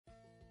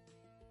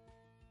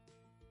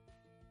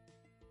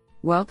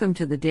Welcome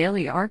to the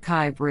Daily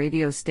Archive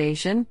radio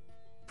station,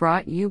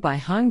 brought you by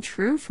Hung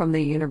Tru from the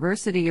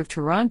University of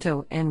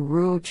Toronto and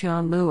Ruo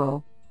Chan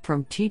Luo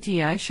from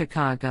TTI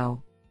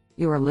Chicago.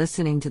 You are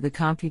listening to the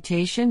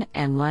Computation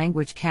and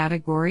Language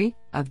category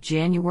of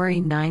January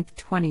 9,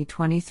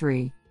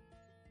 2023.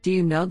 Do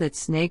you know that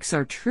snakes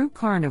are true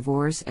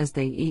carnivores as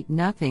they eat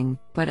nothing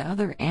but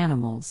other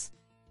animals?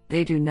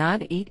 They do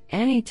not eat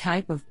any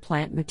type of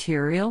plant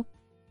material.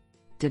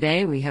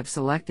 Today we have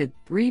selected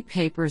 3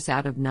 papers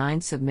out of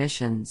 9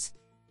 submissions.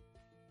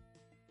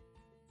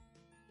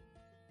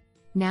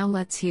 Now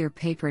let's hear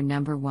paper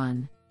number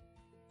 1.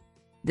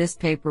 This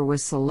paper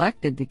was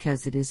selected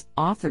because it is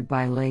authored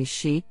by Lei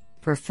Shi,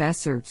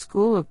 Professor,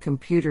 School of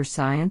Computer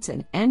Science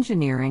and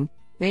Engineering,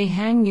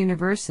 Beihang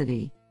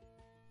University.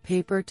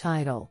 Paper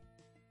title: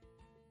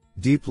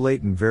 Deep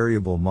Latent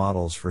Variable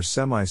Models for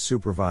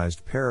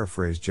Semi-Supervised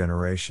Paraphrase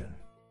Generation.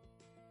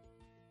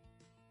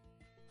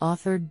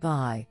 Authored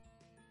by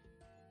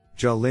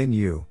Jialin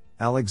Yu,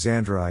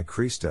 Alexandra I.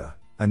 Krista,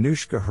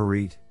 Anushka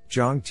Harit,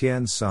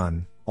 Zhangtian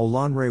Sun,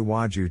 Olanre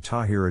Waju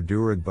Tahira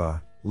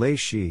Durugba, Lei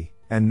Shi,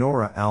 and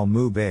Nora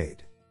Al-Mubaid.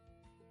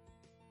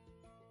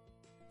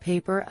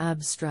 Paper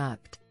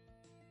abstract: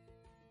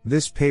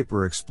 This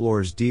paper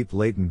explores deep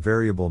latent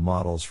variable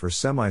models for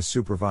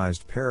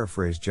semi-supervised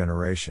paraphrase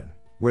generation,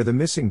 where the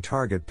missing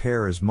target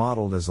pair is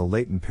modeled as a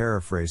latent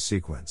paraphrase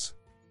sequence.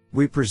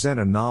 We present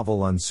a novel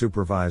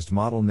unsupervised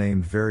model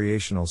named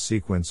Variational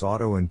Sequence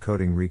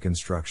Auto-Encoding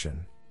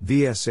Reconstruction,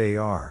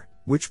 VSAR,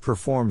 which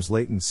performs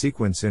latent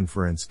sequence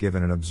inference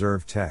given an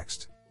observed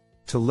text.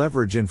 To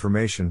leverage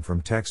information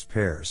from text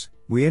pairs,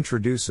 we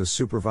introduce a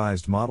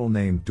supervised model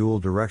named Dual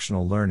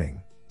Directional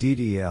Learning,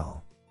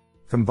 DDL.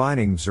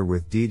 Combining VSR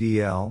with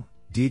DDL,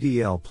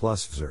 DDL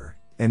plus VSR,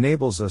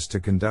 enables us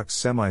to conduct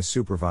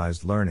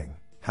semi-supervised learning.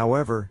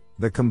 However,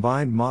 the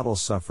combined model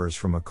suffers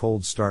from a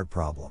cold start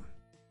problem.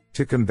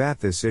 To combat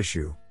this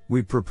issue,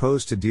 we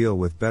propose to deal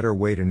with better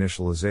weight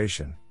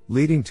initialization,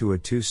 leading to a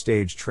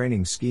 2-stage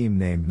training scheme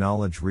named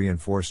Knowledge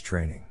Reinforced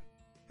Training.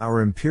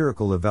 Our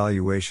empirical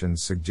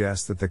evaluations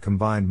suggest that the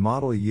combined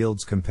model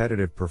yields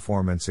competitive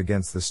performance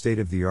against the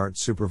state-of-the-art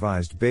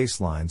supervised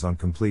baselines on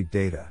complete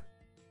data.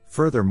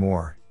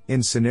 Furthermore,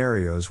 in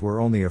scenarios where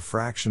only a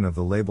fraction of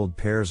the labeled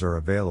pairs are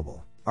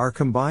available, our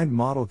combined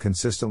model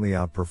consistently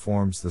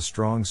outperforms the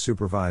strong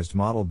supervised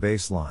model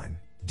baseline,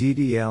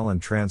 DDL and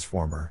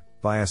transformer,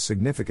 by a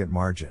significant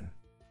margin.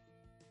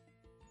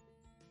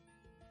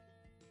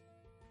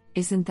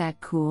 Isn't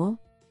that cool?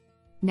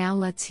 Now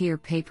let's hear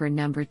paper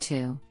number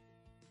 2.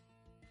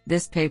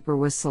 This paper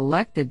was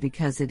selected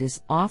because it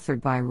is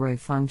authored by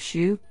Ruifeng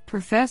Xu,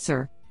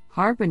 Professor,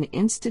 Harbin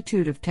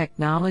Institute of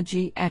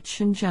Technology at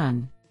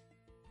Shenzhen.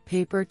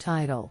 Paper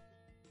title: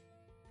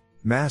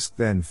 Mask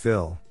Then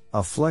Fill,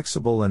 a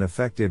flexible and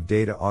effective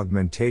data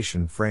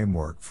augmentation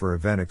framework for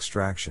event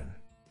extraction.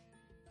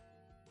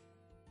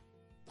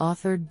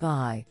 Authored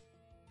by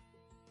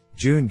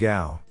Jun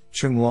Gao,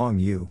 Chenglong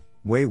Yu,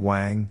 Wei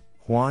Wang,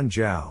 Huan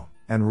Zhao,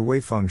 and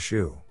Ruifeng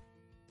Xu.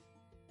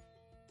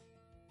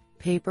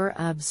 Paper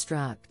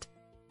abstract: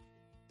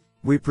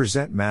 We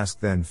present Mask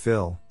Then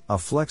Fill, a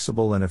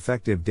flexible and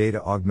effective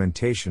data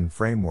augmentation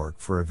framework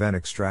for event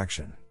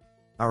extraction.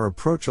 Our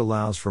approach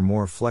allows for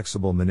more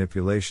flexible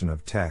manipulation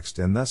of text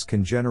and thus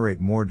can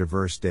generate more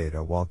diverse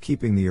data while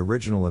keeping the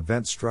original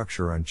event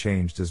structure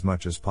unchanged as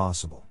much as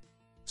possible.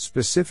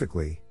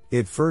 Specifically,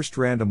 it first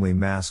randomly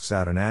masks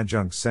out an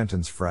adjunct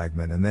sentence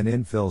fragment and then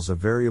infills a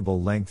variable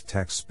length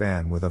text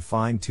span with a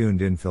fine-tuned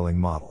infilling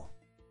model.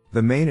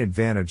 The main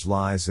advantage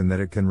lies in that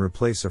it can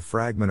replace a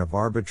fragment of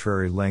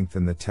arbitrary length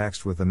in the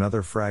text with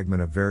another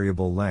fragment of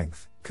variable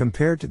length,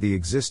 compared to the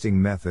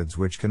existing methods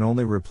which can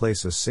only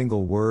replace a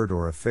single word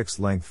or a fixed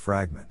length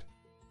fragment.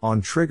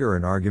 On trigger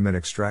and argument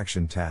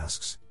extraction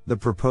tasks, the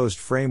proposed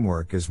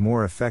framework is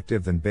more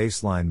effective than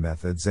baseline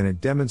methods and it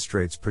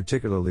demonstrates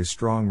particularly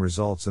strong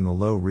results in the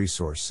low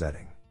resource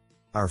setting.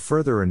 Our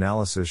further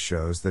analysis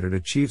shows that it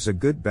achieves a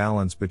good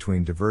balance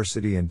between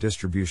diversity and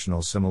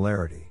distributional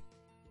similarity.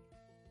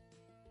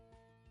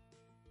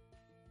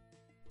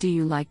 Do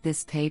you like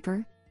this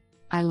paper?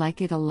 I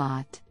like it a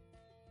lot.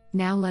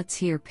 Now let's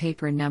hear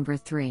paper number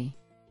 3.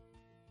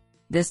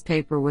 This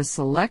paper was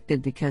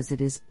selected because it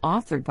is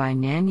authored by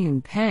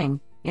Nanyun Peng,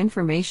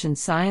 Information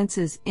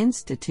Sciences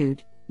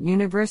Institute,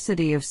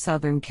 University of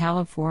Southern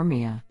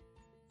California.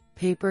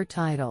 Paper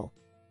title: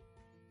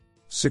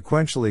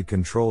 Sequentially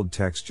Controlled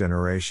Text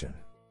Generation.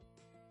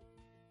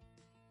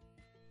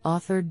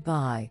 Authored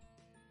by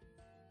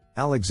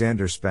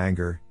Alexander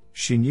Spanger,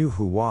 Xinyu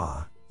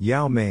Hua,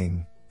 Yao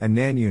Ming, and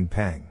Nanyun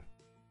Peng.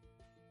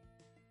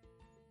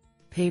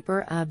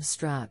 Paper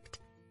abstract: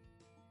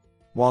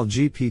 While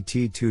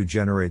GPT-2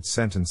 generates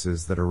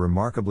sentences that are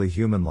remarkably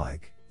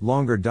human-like,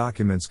 longer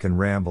documents can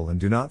ramble and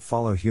do not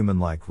follow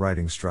human-like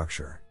writing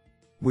structure.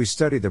 We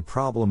study the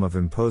problem of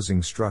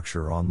imposing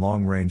structure on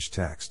long-range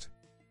text.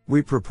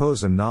 We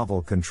propose a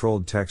novel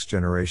controlled text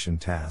generation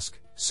task,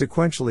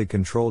 sequentially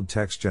controlled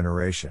text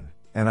generation,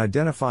 and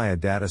identify a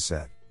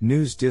dataset,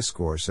 news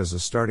discourse as a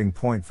starting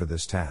point for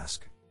this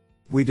task.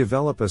 We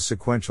develop a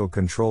sequential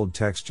controlled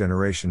text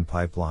generation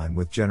pipeline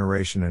with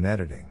generation and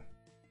editing.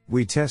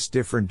 We test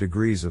different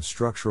degrees of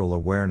structural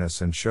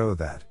awareness and show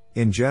that,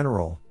 in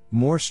general,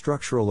 more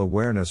structural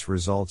awareness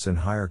results in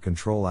higher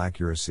control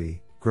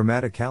accuracy,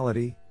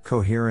 grammaticality,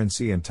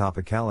 coherency and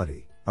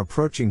topicality,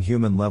 approaching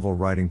human-level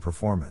writing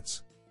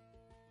performance.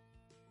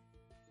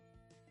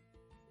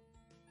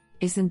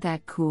 Isn't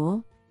that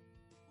cool?